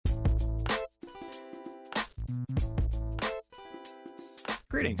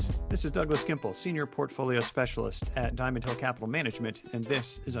Greetings. This is Douglas Gimple, Senior Portfolio Specialist at Diamond Hill Capital Management, and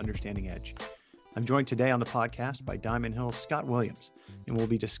this is Understanding Edge. I'm joined today on the podcast by Diamond Hill's Scott Williams, and we'll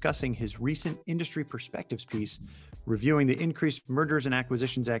be discussing his recent Industry Perspectives piece, reviewing the increased mergers and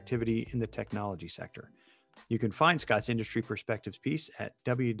acquisitions activity in the technology sector. You can find Scott's Industry Perspectives piece at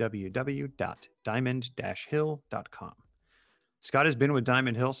www.diamond-hill.com. Scott has been with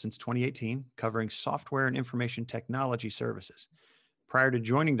Diamond Hill since 2018, covering software and information technology services. Prior to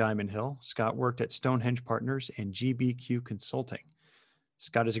joining Diamond Hill, Scott worked at Stonehenge Partners and GBQ Consulting.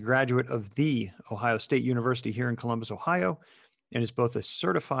 Scott is a graduate of the Ohio State University here in Columbus, Ohio, and is both a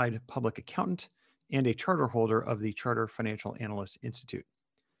certified public accountant and a charter holder of the Charter Financial Analyst Institute.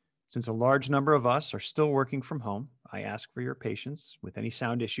 Since a large number of us are still working from home, I ask for your patience with any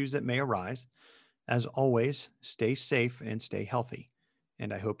sound issues that may arise. As always, stay safe and stay healthy.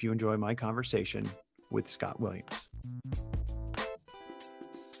 And I hope you enjoy my conversation with Scott Williams.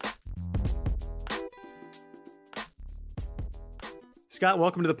 Scott,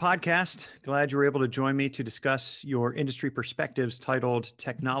 welcome to the podcast. Glad you were able to join me to discuss your industry perspectives titled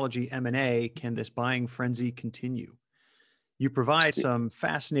Technology M&A, Can This Buying Frenzy Continue? You provide some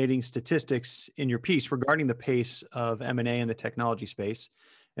fascinating statistics in your piece regarding the pace of M&A in the technology space,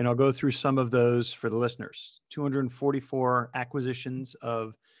 and I'll go through some of those for the listeners. 244 acquisitions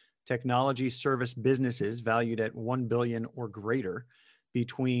of technology service businesses valued at $1 billion or greater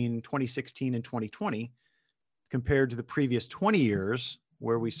between 2016 and 2020, compared to the previous 20 years,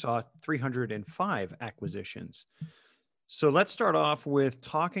 where we saw 305 acquisitions. So let's start off with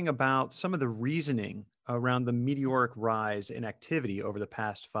talking about some of the reasoning around the meteoric rise in activity over the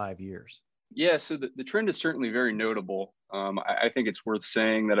past 5 years. Yeah, so the trend is certainly very notable. I think it's worth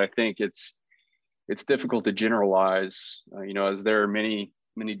saying that I think it's difficult to generalize, as there are many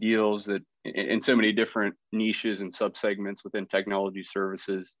deals that in so many different niches and subsegments within technology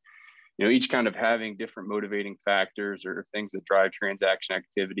services, each kind of having different motivating factors or things that drive transaction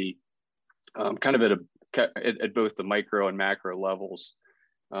activity, kind of at both the micro and macro levels.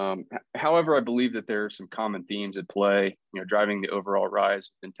 However, I believe that there are some common themes at play, driving the overall rise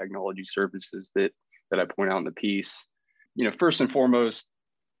in technology services that I point out in the piece. First and foremost,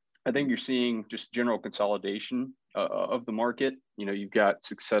 I think you're seeing just general consolidation of the market. You've got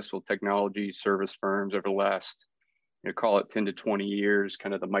successful technology service firms over the last, call it 10 to 20 years,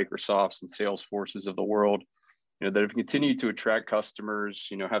 kind of the Microsofts and Salesforces of the world, that have continued to attract customers,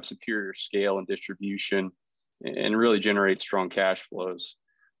 have superior scale and distribution, and really generate strong cash flows.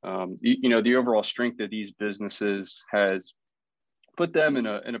 The overall strength of these businesses has put them in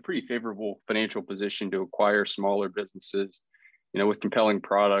a pretty favorable financial position to acquire smaller businesses, with compelling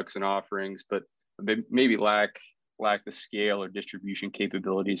products and offerings, but maybe lack the scale or distribution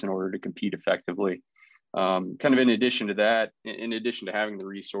capabilities in order to compete effectively. Kind of in addition to that, in addition to having the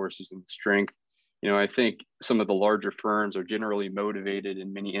resources and the strength, I think some of the larger firms are generally motivated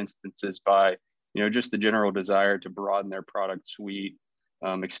in many instances by, just the general desire to broaden their product suite,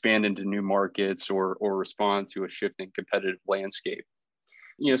 expand into new markets, or respond to a shifting competitive landscape.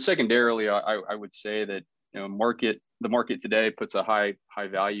 Secondarily, I would say that, the market today puts a high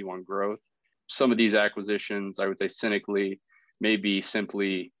value on growth. Some of these acquisitions, I would say cynically, may be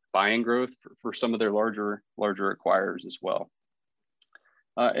simply buying growth for some of their larger acquirers as well.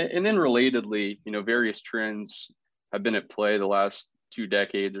 And then relatedly, various trends have been at play the last 2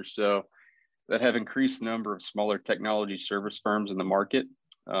 decades or so that have increased the number of smaller technology service firms in the market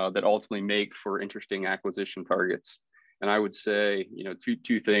that ultimately make for interesting acquisition targets. And I would say,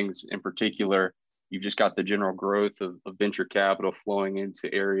 two things in particular. You've just got the general growth of venture capital flowing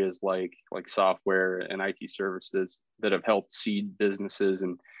into areas like software and IT services that have helped seed businesses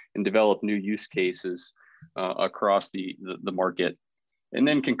and develop new use cases across the market. And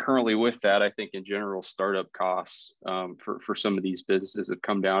then concurrently with that, I think in general, startup costs for some of these businesses have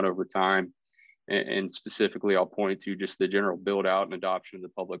come down over time. And specifically, I'll point to just the general build out and adoption of the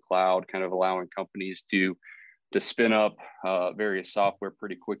public cloud, kind of allowing companies to spin up various software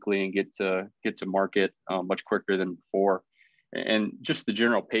pretty quickly and get to market much quicker than before. And just the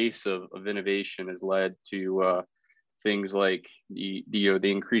general pace of innovation has led to things like the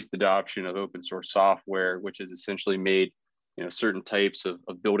increased adoption of open source software, which has essentially made certain types of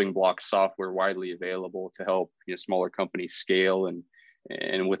building block software widely available to help smaller companies scale and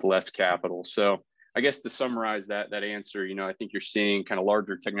with less capital. So I guess to summarize that answer, I think you're seeing kind of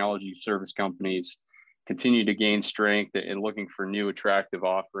larger technology service companies continue to gain strength and looking for new attractive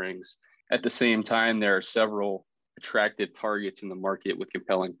offerings. At the same time, there are several attractive targets in the market with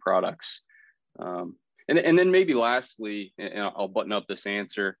compelling products. And then maybe lastly, and I'll button up this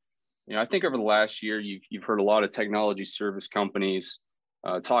answer, I think over the last year, you've heard a lot of technology service companies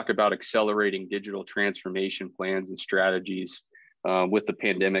talk about accelerating digital transformation plans and strategies, with the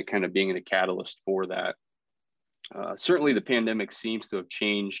pandemic kind of being a catalyst for that. Certainly, the pandemic seems to have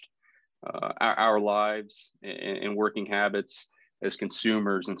changed our lives and working habits as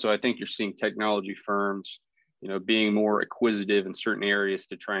consumers, and so I think you're seeing technology firms, being more acquisitive in certain areas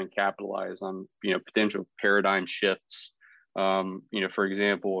to try and capitalize on, potential paradigm shifts. For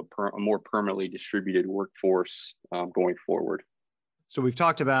example, a more permanently distributed workforce going forward. So we've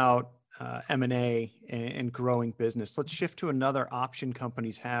talked about M&A and growing business. Let's shift to another option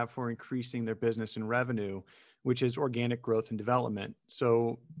companies have for increasing their business and revenue, which is organic growth and development.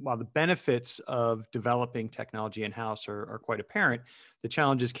 So while the benefits of developing technology in-house are quite apparent, the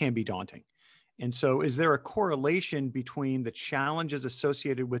challenges can be daunting. And so is there a correlation between the challenges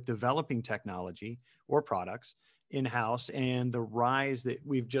associated with developing technology or products in-house and the rise that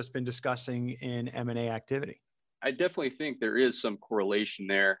we've just been discussing in M&A activity? I definitely think there is some correlation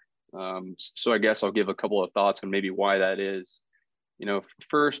there. So I guess I'll give a couple of thoughts on maybe why that is.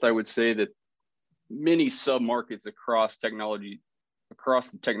 First, I would say that many sub-markets across the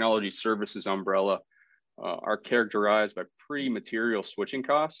technology services umbrella, are characterized by pretty material switching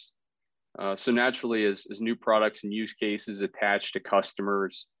costs. So naturally, as new products and use cases attach to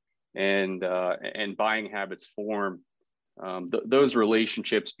customers and buying habits form, those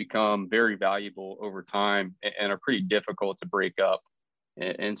relationships become very valuable over time and are pretty difficult to break up.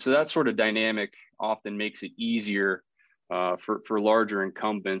 And so that sort of dynamic often makes it easier for larger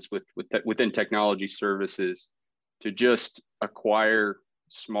incumbents within technology services to just acquire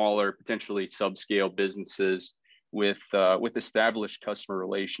smaller, potentially subscale businesses with established customer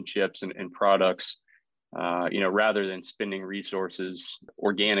relationships and products, rather than spending resources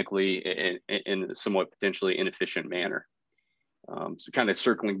organically in a somewhat potentially inefficient manner. So kind of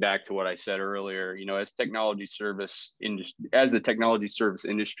circling back to what I said earlier, as the technology service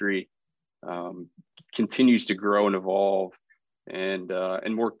industry continues to grow and evolve,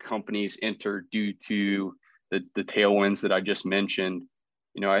 and more companies enter due to the tailwinds that I just mentioned,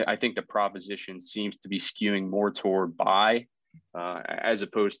 I think the proposition seems to be skewing more toward buy as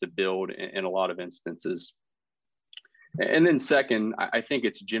opposed to build in a lot of instances. And then second, I think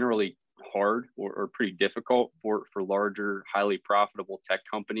it's generally hard or pretty difficult for larger, highly profitable tech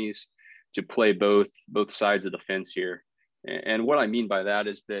companies to play both sides of the fence here. And what I mean by that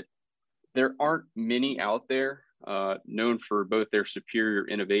is that there aren't many out there known for both their superior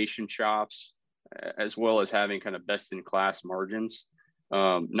innovation shops as well as having kind of best in class margins.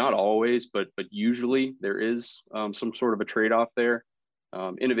 Not always, but usually there is some sort of a trade-off there.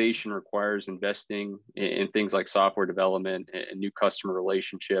 Innovation requires investing in things like software development and new customer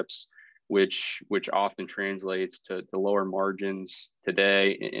relationships, which often translates to lower margins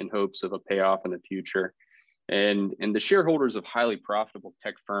today in hopes of a payoff in the future. And the shareholders of highly profitable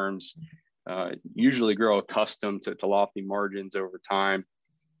tech firms usually grow accustomed to lofty margins over time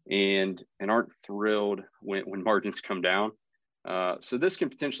and aren't thrilled when margins come down. So this can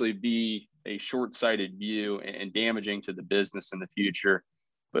potentially be a short-sighted view and damaging to the business in the future,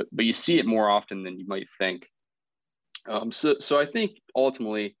 but you see it more often than you might think. So I think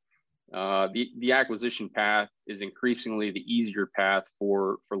ultimately the acquisition path is increasingly the easier path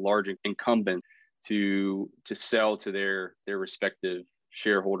for large incumbents to sell to their respective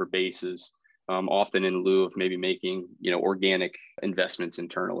shareholder bases, often in lieu of maybe making organic investments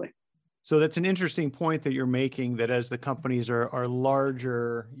internally. So that's an interesting point that you're making, that as the companies are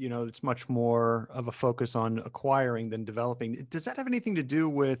larger, it's much more of a focus on acquiring than developing. Does that have anything to do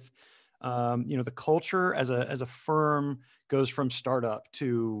with, the culture as a firm goes from startup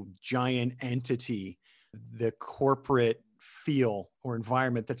to giant entity, the corporate feel or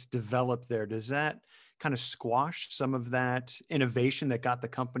environment that's developed there? Does that kind of squash some of that innovation that got the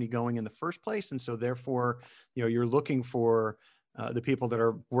company going in the first place? And so therefore, you're looking for the people that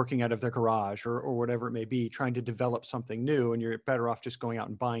are working out of their garage or whatever it may be, trying to develop something new, and you're better off just going out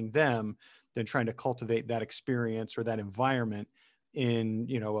and buying them than trying to cultivate that experience or that environment in,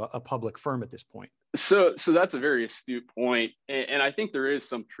 a public firm at this point. So that's a very astute point. And I think there is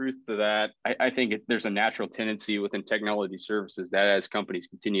some truth to that. I think there's a natural tendency within technology services that as companies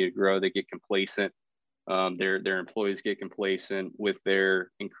continue to grow, they get complacent. Their employees get complacent with their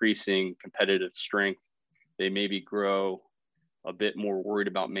increasing competitive strength. They maybe grow a bit more worried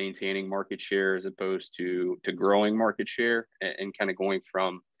about maintaining market share as opposed to growing market share and kind of going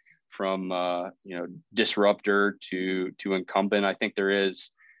from disruptor to incumbent. I think there is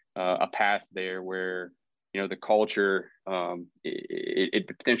a path there where the culture it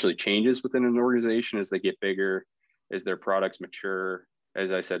potentially changes within an organization as they get bigger, as their products mature,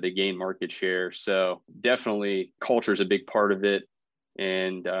 as I said, they gain market share. So definitely culture is a big part of it.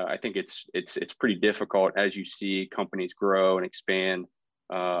 And I think it's pretty difficult as you see companies grow and expand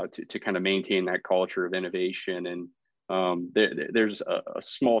to kind of maintain that culture of innovation. And there's a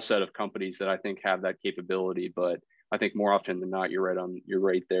small set of companies that I think have that capability, but I think more often than not, you're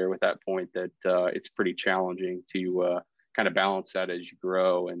right there with that point that it's pretty challenging to kind of balance that as you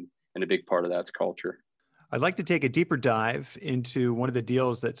grow, and a big part of that's culture. I'd like to take a deeper dive into one of the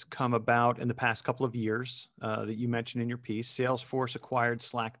deals that's come about in the past couple of years that you mentioned in your piece. Salesforce acquired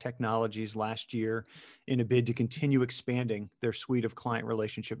Slack Technologies last year in a bid to continue expanding their suite of client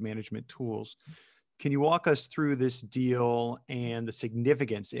relationship management tools. Can you walk us through this deal and the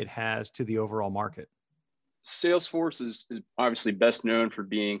significance it has to the overall market? Salesforce is obviously best known for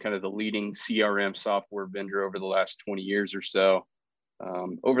being kind of the leading CRM software vendor over the last 20 years or so.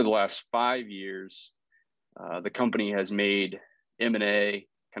 Over the last 5 years, the company has made M&A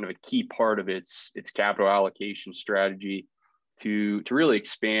kind of a key part of its capital allocation strategy to really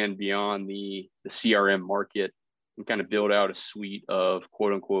expand beyond the CRM market and kind of build out a suite of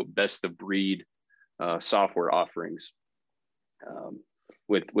quote unquote best of breed software offerings.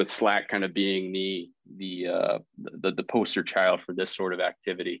 With Slack kind of being the poster child for this sort of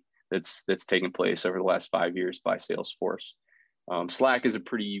activity that's taken place over the last 5 years by Salesforce. Slack is a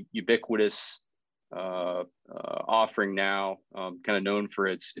pretty ubiquitous offering now, kind of known for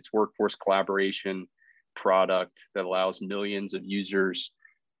its workforce collaboration product that allows millions of users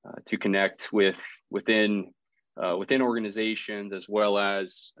to connect within organizations as well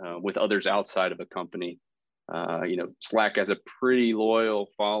as with others outside of a company. Slack has a pretty loyal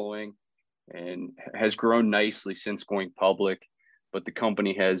following and has grown nicely since going public, but the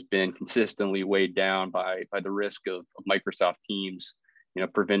company has been consistently weighed down by the risk of Microsoft Teams,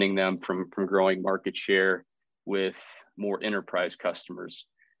 preventing them from growing market share with more enterprise customers,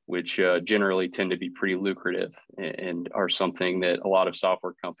 which generally tend to be pretty lucrative and are something that a lot of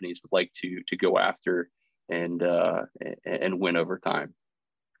software companies would like to go after and win over time.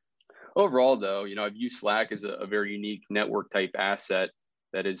 Overall, though, I view Slack as a very unique network type asset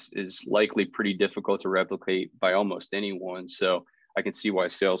that is likely pretty difficult to replicate by almost anyone. So I can see why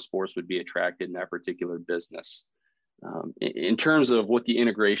Salesforce would be attracted in that particular business. In terms of what the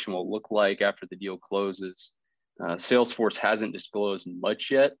integration will look like after the deal closes, Salesforce hasn't disclosed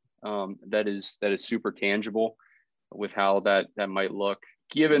much yet. That is super tangible with how that might look.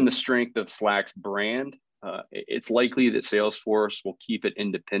 Given the strength of Slack's brand, it's likely that Salesforce will keep it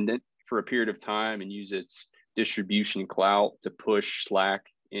independent for a period of time and use its distribution clout to push Slack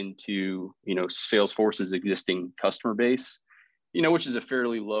into Salesforce's existing customer base, which is a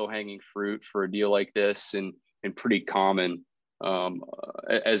fairly low-hanging fruit for a deal like this and pretty common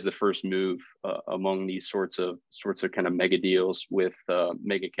as the first move among these sorts of kind of mega deals with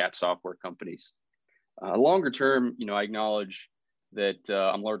mega cap software companies. Longer term, I acknowledge that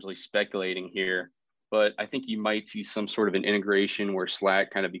I'm largely speculating here, but I think you might see some sort of an integration where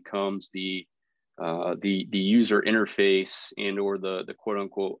Slack kind of becomes the user interface and or the quote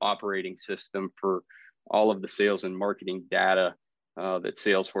unquote operating system for all of the sales and marketing data that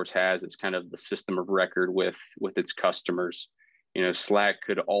Salesforce has. It's kind of the system of record with its customers. Slack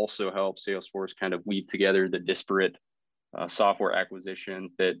could also help Salesforce kind of weave together the disparate software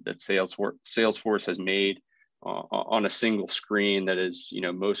acquisitions that Salesforce has made on a single screen that is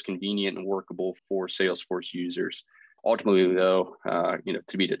most convenient and workable for Salesforce users. Ultimately, though,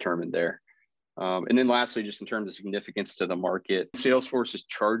 to be determined there. And then lastly, just in terms of significance to the market, Salesforce is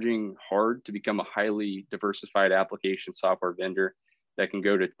charging hard to become a highly diversified application software vendor that can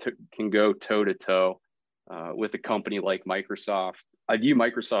go toe to toe with a company like Microsoft. I view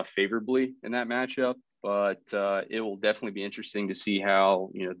Microsoft favorably in that matchup, but it will definitely be interesting to see how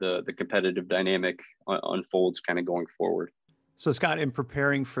the competitive dynamic unfolds kind of going forward. So Scott, in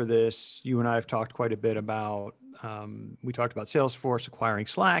preparing for this, you and I have talked quite a bit about, we talked about Salesforce acquiring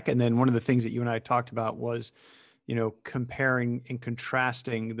Slack. And then one of the things that you and I talked about was, comparing and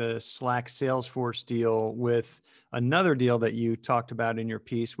contrasting the Slack Salesforce deal with another deal that you talked about in your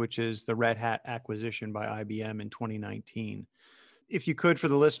piece, which is the Red Hat acquisition by IBM in 2019. If you could, for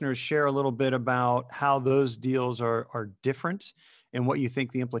the listeners, share a little bit about how those deals are different and what you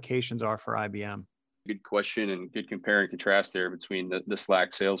think the implications are for IBM. Good question and good compare and contrast there between the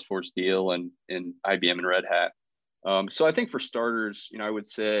Slack Salesforce deal and IBM and Red Hat. So I think for starters, I would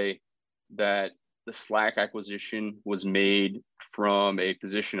say that the Slack acquisition was made from a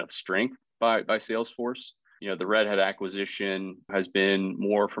position of strength by Salesforce. The Red Hat acquisition has been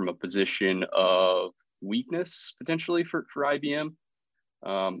more from a position of weakness potentially for IBM.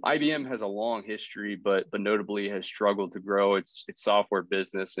 IBM has a long history, but notably has struggled to grow its software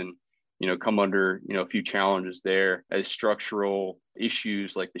business and come under a few challenges there as structural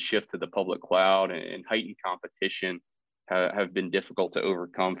issues like the shift to the public cloud and heightened competition have been difficult to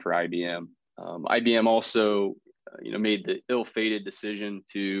overcome for IBM. IBM also made the ill-fated decision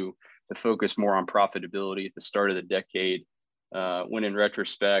to focus more on profitability at the start of the decade, when in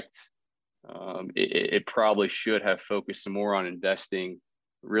retrospect, it probably should have focused more on investing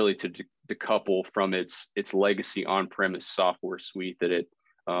really to decouple from its legacy on-premise software suite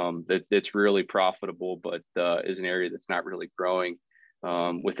that's really profitable, but is an area that's not really growing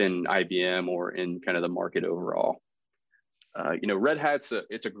within IBM or in kind of the market overall. Red Hat's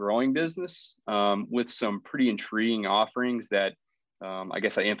it's a growing business with some pretty intriguing offerings that I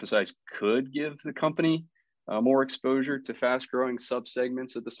guess I emphasize could give the company more exposure to fast-growing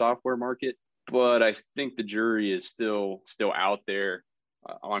subsegments of the software market. But I think the jury is still out there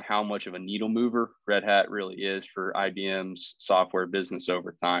on how much of a needle mover Red Hat really is for IBM's software business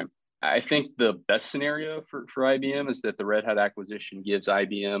over time. I think the best scenario for IBM is that the Red Hat acquisition gives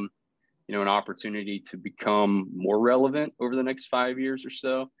IBM an opportunity to become more relevant over the next 5 years or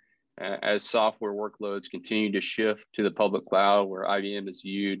so, as software workloads continue to shift to the public cloud, where IBM is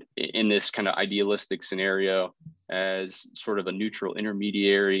viewed in this kind of idealistic scenario as sort of a neutral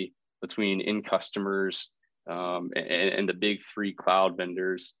intermediary between end customers and the big three cloud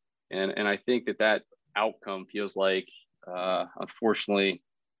vendors. And I think that outcome feels like, unfortunately,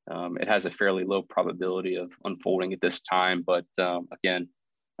 it has a fairly low probability of unfolding at this time. But again,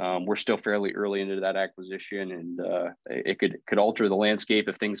 we're still fairly early into that acquisition, and it could alter the landscape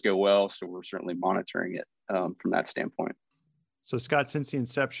if things go well. So we're certainly monitoring it from that standpoint. So Scott, since the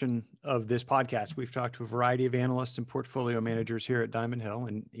inception of this podcast, we've talked to a variety of analysts and portfolio managers here at Diamond Hill.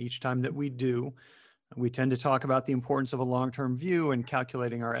 And each time that we do, we tend to talk about the importance of a long-term view and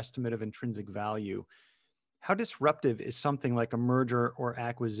calculating our estimate of intrinsic value. How disruptive is something like a merger or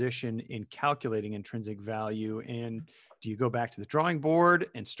acquisition in calculating intrinsic value? And do you go back to the drawing board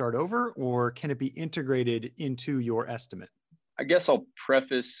and start over, or can it be integrated into your estimate? I guess I'll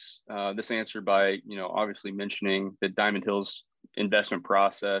preface this answer by, obviously mentioning that Diamond Hill's investment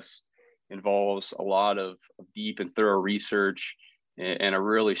process involves a lot of deep and thorough research and a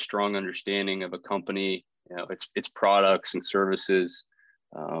really strong understanding of a company, its products and services,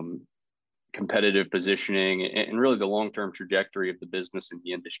 competitive positioning, and really the long-term trajectory of the business and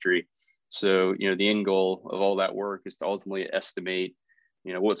the industry. So, the end goal of all that work is to ultimately estimate,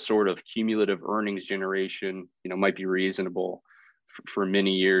 what sort of cumulative earnings generation, might be reasonable for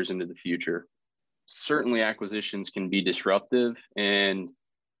many years into the future. Certainly acquisitions can be disruptive and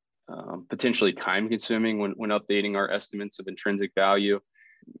potentially time-consuming when updating our estimates of intrinsic value.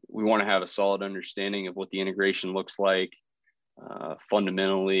 We want to have a solid understanding of what the integration looks like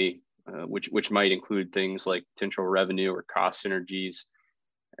fundamentally, which might include things like potential revenue or cost synergies,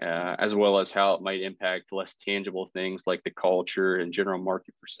 as well as how it might impact less tangible things like the culture and general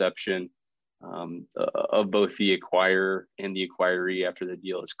market perception of both the acquirer and the acquiree after the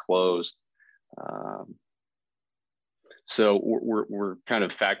deal is closed. So we're kind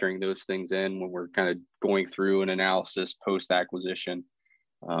of factoring those things in when we're kind of going through an analysis post-acquisition.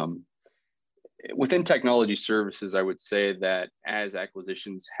 Within technology services, I would say that as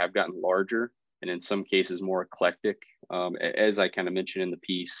acquisitions have gotten larger and in some cases more eclectic, as I kind of mentioned in the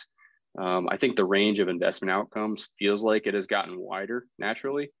piece, I think the range of investment outcomes feels like it has gotten wider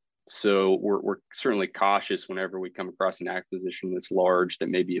naturally. So we're certainly cautious whenever we come across an acquisition that's large, that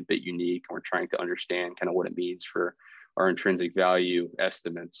may be a bit unique. We're trying to understand kind of what it means for our intrinsic value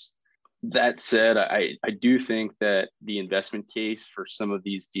estimates. That said, I do think that the investment case for some of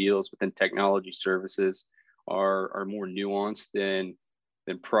these deals within technology services are more nuanced than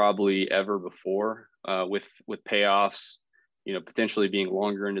probably ever before, with payoffs, potentially being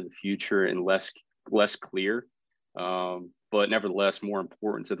longer into the future and less clear, but nevertheless more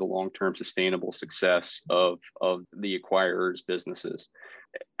important to the long-term sustainable success of the acquirer's businesses.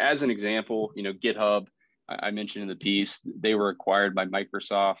 As an example, GitHub, I mentioned in the piece, they were acquired by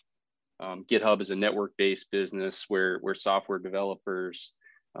Microsoft. GitHub is a network-based business where software developers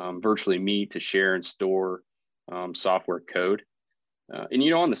virtually meet to share and store software code.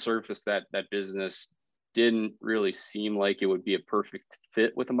 And on the surface, that business didn't really seem like it would be a perfect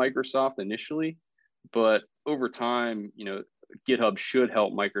fit with Microsoft initially, but over time, GitHub should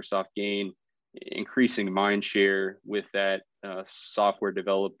help Microsoft gain increasing mind share with that software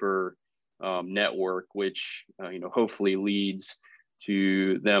developer network, which hopefully leads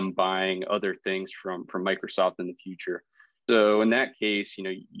to them buying other things from Microsoft in the future. So in that case,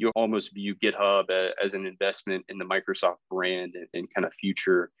 you almost view GitHub as an investment in the Microsoft brand and kind of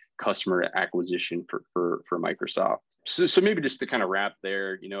future customer acquisition for Microsoft. So maybe just to kind of wrap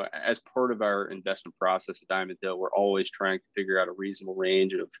there, as part of our investment process at Diamond Hill, we're always trying to figure out a reasonable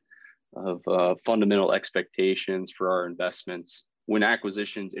range of fundamental expectations for our investments. When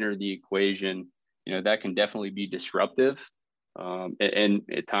acquisitions enter the equation, that can definitely be disruptive and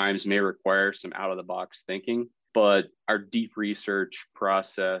at times may require some out of the box thinking. But our deep research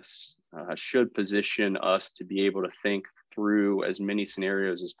process should position us to be able to think through as many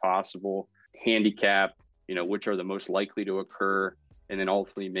scenarios as possible, handicap, which are the most likely to occur, and then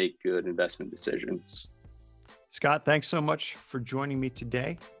ultimately make good investment decisions. Scott, thanks so much for joining me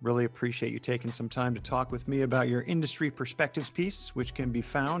today. Really appreciate you taking some time to talk with me about your industry perspectives piece, which can be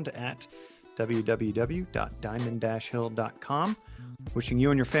found at www.diamond-hill.com. Wishing you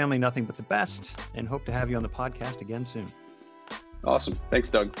and your family nothing but the best, and hope to have you on the podcast again soon. Awesome.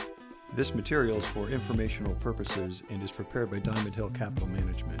 Thanks, Doug. This material is for informational purposes and is prepared by Diamond Hill Capital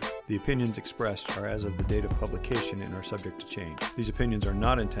Management. The opinions expressed are as of the date of publication and are subject to change. These opinions are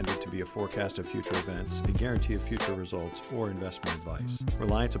not intended to be a forecast of future events, a guarantee of future results, or investment advice.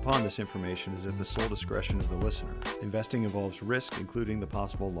 Reliance upon this information is at the sole discretion of the listener. Investing involves risk, including the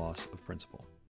possible loss of principal.